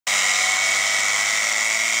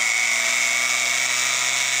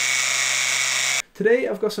Today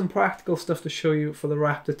I've got some practical stuff to show you for the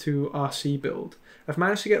Raptor 2 RC build. I've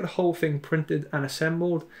managed to get the whole thing printed and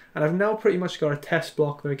assembled, and I've now pretty much got a test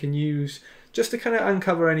block that I can use just to kind of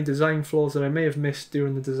uncover any design flaws that I may have missed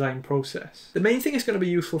during the design process. The main thing it's going to be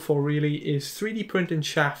useful for really is 3D printing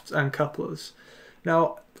shafts and couplers.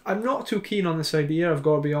 Now, I'm not too keen on this idea, I've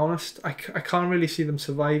got to be honest. I can't really see them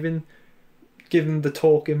surviving given the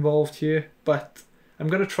torque involved here, but I'm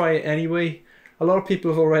going to try it anyway. A lot of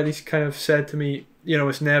people have already kind of said to me, you know,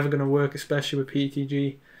 it's never going to work, especially with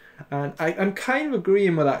PETG. And I'm kind of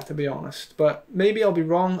agreeing with that, to be honest. But maybe I'll be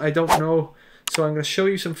wrong, I don't know. So I'm going to show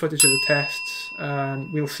you some footage of the tests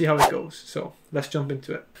and we'll see how it goes. So let's jump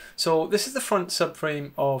into it. So this is the front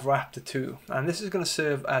subframe of Raptor 2. And this is going to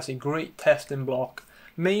serve as a great testing block,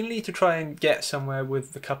 mainly to try and get somewhere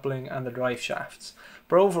with the coupling and the drive shafts.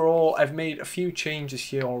 But overall, I've made a few changes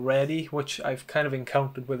here already, which I've kind of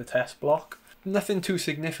encountered with the test block. Nothing too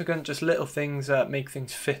significant, just little things that make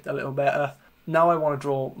things fit a little better. Now I want to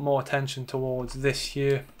draw more attention towards this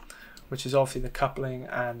here, which is obviously the coupling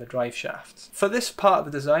and the drive shafts. For this part of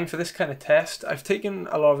the design, for this kind of test, I've taken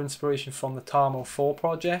a lot of inspiration from the Tarmo 4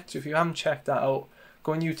 project. So if you haven't checked that out,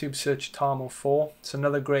 go on YouTube, search Tarmo 4. It's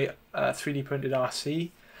another great 3D printed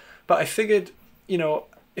RC. But I figured, you know,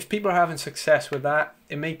 if people are having success with that,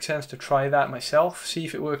 it makes sense to try that myself, see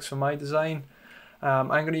if it works for my design. I'm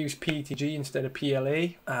going to use PETG instead of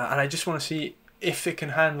PLA, and I just want to see if it can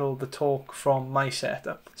handle the torque from my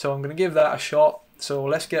setup. So I'm going to give that a shot. So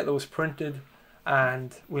let's get those printed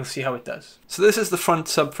and we'll see how it does. So this is the front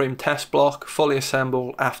subframe test block, fully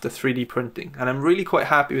assembled after 3D printing, and I'm really quite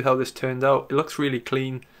happy with how this turned out. It looks really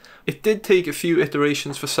clean. It did take a few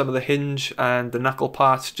iterations for some of the hinge and the knuckle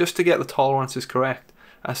parts just to get the tolerances correct,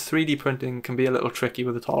 as 3D printing can be a little tricky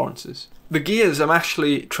with the tolerances. The gears I'm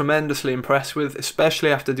actually tremendously impressed with,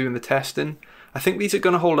 especially after doing the testing. I think these are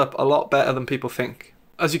going to hold up a lot better than people think.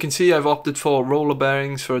 As you can see, I've opted for roller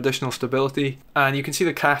bearings for additional stability, and you can see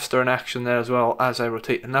the caster in action there as well as I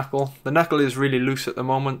rotate the knuckle. The knuckle is really loose at the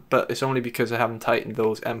moment, but it's only because I haven't tightened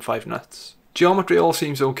those M5 nuts. Geometry all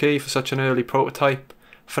seems okay for such an early prototype.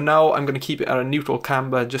 For now, I'm going to keep it at a neutral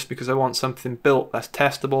camber just because I want something built that's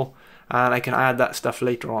testable, and I can add that stuff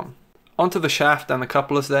later on. Onto the shaft and the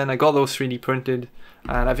couplers then. I got those 3D printed,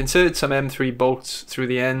 and I've inserted some M3 bolts through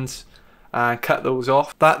the ends and cut those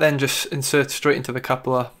off. That then just inserts straight into the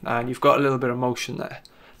coupler, and you've got a little bit of motion there.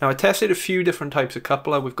 Now I tested a few different types of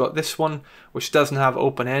coupler. We've got this one which doesn't have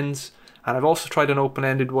open ends, and I've also tried an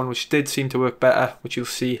open-ended one which did seem to work better, which you'll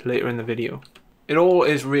see later in the video. It all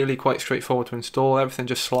is really quite straightforward to install, everything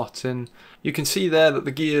just slots in. You can see there that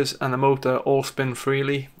the gears and the motor all spin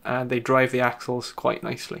freely and they drive the axles quite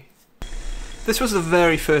nicely. This was the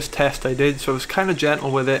very first test I did, so I was kind of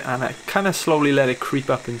gentle with it and I kind of slowly let it creep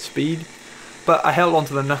up in speed. But I held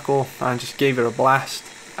onto the knuckle and just gave it a blast,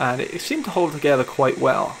 and it seemed to hold together quite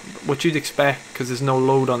well, which you'd expect because there's no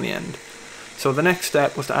load on the end. So the next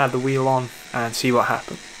step was to add the wheel on and see what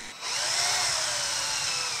happened.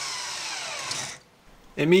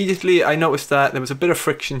 Immediately I noticed that there was a bit of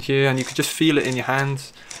friction here and you could just feel it in your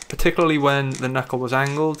hands, particularly when the knuckle was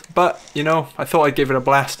angled, but you know, I thought I'd give it a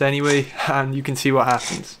blast anyway and you can see what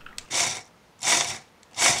happens.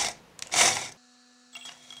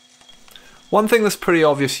 One thing that's pretty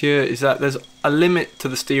obvious here is that there's a limit to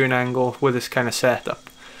the steering angle with this kind of setup.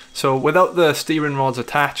 So without the steering rods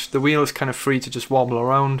attached, the wheel is kind of free to just wobble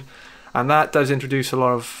around, and that does introduce a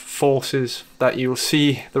lot of forces that you'll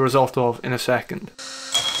see the result of in a second.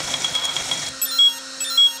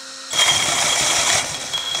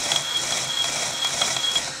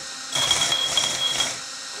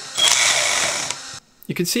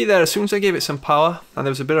 You can see there, as soon as I gave it some power and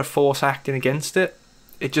there was a bit of force acting against it,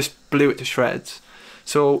 it just blew it to shreds.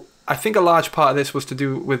 So I think a large part of this was to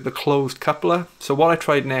do with the closed coupler. So what I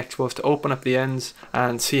tried next was to open up the ends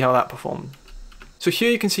and see how that performed. So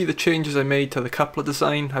here you can see the changes I made to the coupler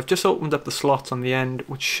design. I've just opened up the slots on the end,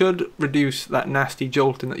 which should reduce that nasty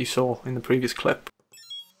jolting that you saw in the previous clip.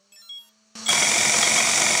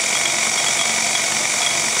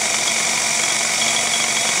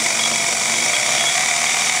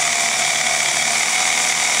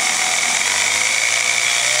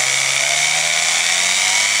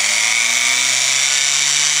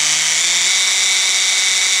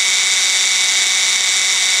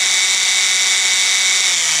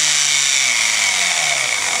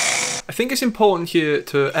 I think it's important here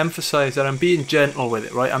to emphasize that I'm being gentle with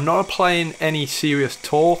it, right? I'm not applying any serious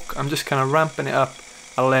torque, I'm just kind of ramping it up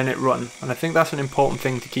and letting it run, and I think that's an important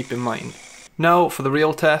thing to keep in mind. Now for the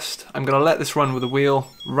real test, I'm going to let this run with the wheel,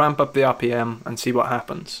 ramp up the RPM and see what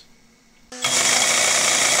happens.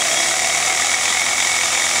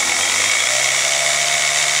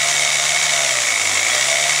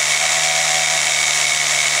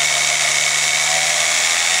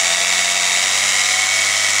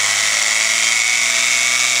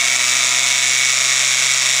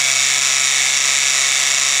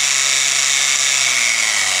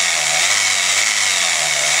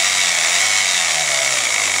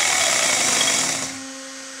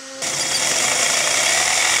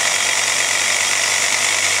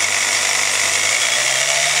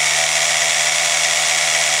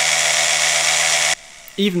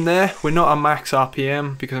 Even there, we're not at max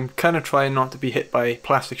RPM because I'm kind of trying not to be hit by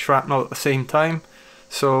plastic shrapnel at the same time.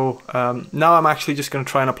 So now I'm actually just going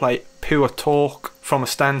to try and apply pure torque from a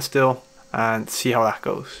standstill and see how that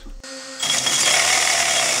goes.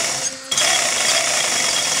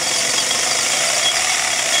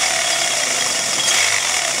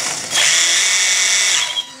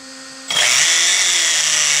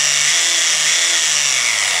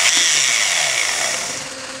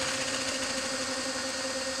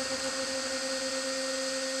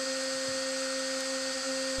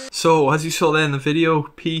 So as you saw there in the video,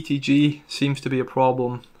 PETG seems to be a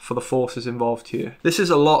problem for the forces involved here. This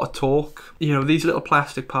is a lot of torque. You know, these little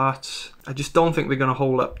plastic parts, I just don't think they're going to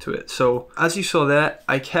hold up to it. So as you saw there,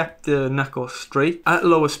 I kept the knuckle straight. At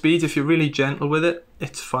lower speeds, if you're really gentle with it,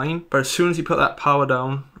 it's fine. But as soon as you put that power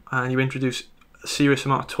down and you introduce a serious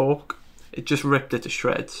amount of torque, it just ripped it to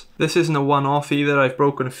shreds. This isn't a one-off either. I've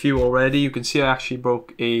broken a few already. You can see I actually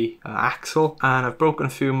broke a axle, and I've broken a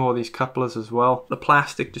few more of these couplers as well. The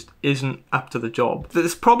plastic just isn't up to the job.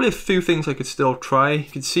 There's probably a few things I could still try. You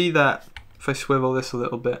can see that if I swivel this a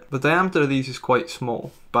little bit, the diameter of these is quite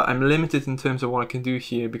small, but I'm limited in terms of what I can do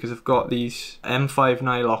here because I've got these M5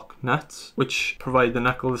 nylock nuts which provide the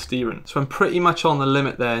knuckle of steering. So I'm pretty much on the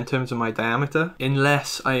limit there in terms of my diameter,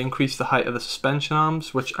 unless I increase the height of the suspension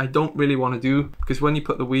arms, which I don't really want to do because when you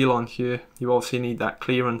put the wheel on here, you obviously need that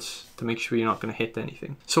clearance to make sure you're not going to hit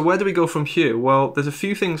anything. So where do we go from here? Well, there's a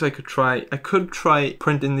few things I could try. I could try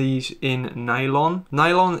printing these in nylon.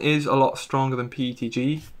 Nylon is a lot stronger than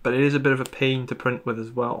PETG, but it is a bit of a pain to print with as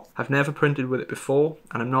well. I've never printed with it before,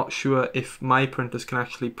 and I'm not sure if my printers can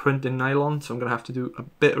actually print in nylon, so I'm going to have to do a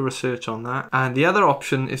bit of research on that. And the other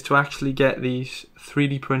option is to actually get these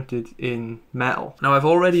 3D printed in metal. Now I've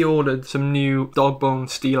already ordered some new dog bone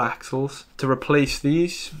steel axles to replace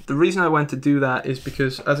these. The reason I went to do that is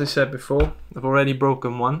because, as I said before, I've already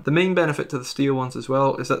broken one. The main benefit to the steel ones as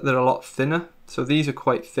well is that they're a lot thinner, so these are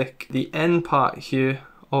quite thick. The end part here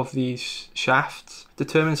of these shafts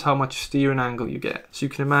determines how much steering angle you get. So you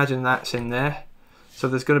can imagine that's in there. So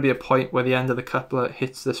there's going to be a point where the end of the coupler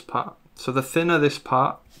hits this part. So the thinner this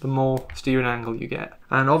part, the more steering angle you get.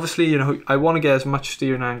 And obviously, you know, I want to get as much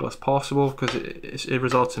steering angle as possible because it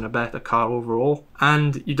results in a better car overall.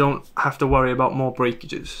 And you don't have to worry about more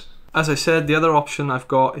breakages. As I said, the other option I've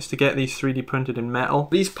got is to get these 3D printed in metal.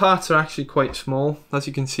 These parts are actually quite small. As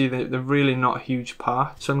you can see, they're really not a huge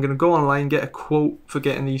part. So I'm going to go online, get a quote for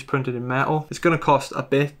getting these printed in metal. It's going to cost a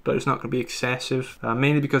bit, but it's not going to be excessive,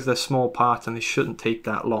 mainly because they're small parts and they shouldn't take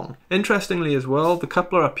that long. Interestingly as well, the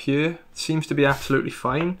coupler up here seems to be absolutely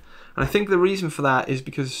fine. And I think the reason for that is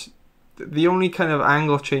because the only kind of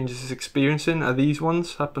angle changes it's experiencing are these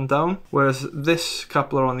ones, up and down, whereas this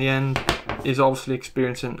coupler on the end is obviously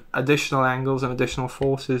experiencing additional angles and additional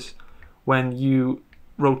forces when you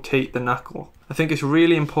rotate the knuckle. I think it's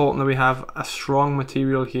really important that we have a strong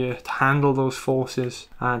material here to handle those forces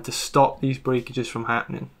and to stop these breakages from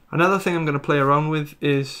happening. Another thing I'm going to play around with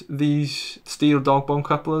is these steel dog bone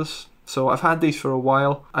couplers. So I've had these for a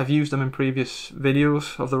while. I've used them in previous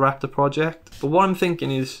videos of the Raptor project. But what I'm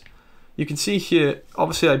thinking is, you can see here,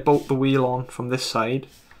 obviously I bolt the wheel on from this side.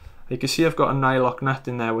 You can see I've got a nylock nut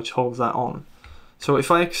in there which holds that on. So if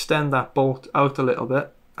I extend that bolt out a little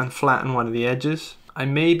bit and flatten one of the edges, I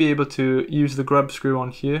may be able to use the grub screw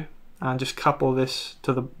on here and just couple this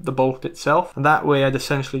to the bolt itself. And that way I'd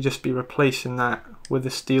essentially just be replacing that with the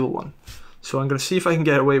steel one. So I'm going to see if I can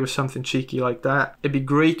get away with something cheeky like that. It'd be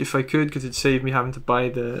great if I could because it'd save me having to buy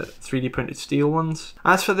the 3D printed steel ones.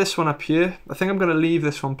 As for this one up here, I think I'm going to leave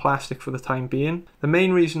this one plastic for the time being. The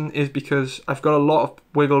main reason is because I've got a lot of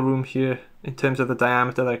wiggle room here in terms of the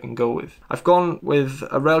diameter that I can go with. I've gone with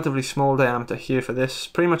a relatively small diameter here for this,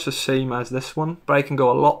 pretty much the same as this one, but I can go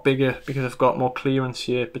a lot bigger because I've got more clearance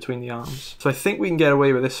here between the arms. So I think we can get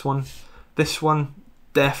away with this one. This one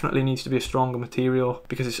definitely needs to be a stronger material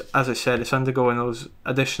because it's, as I said, it's undergoing those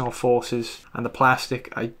additional forces, and the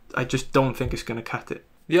plastic, I just don't think it's going to cut it.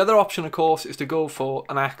 The other option, of course, is to go for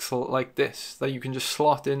an axle like this that you can just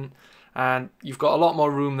slot in, and you've got a lot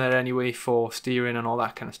more room there anyway for steering and all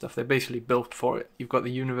that kind of stuff. They're basically built for it. You've got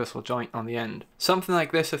the universal joint on the end. Something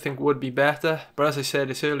like this I think would be better, but as I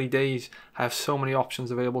said, it's early days. I have so many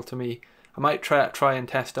options available to me. I might try and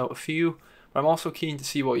test out a few, but I'm also keen to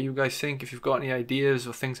see what you guys think. If you've got any ideas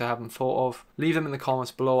or things I haven't thought of, leave them in the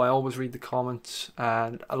comments below. I always read the comments,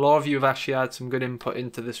 and a lot of you have actually had some good input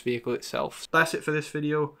into this vehicle itself. That's it for this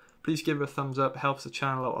video. Please give it a thumbs up, helps the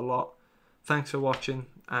channel out a lot. Thanks for watching,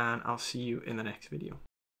 and I'll see you in the next video.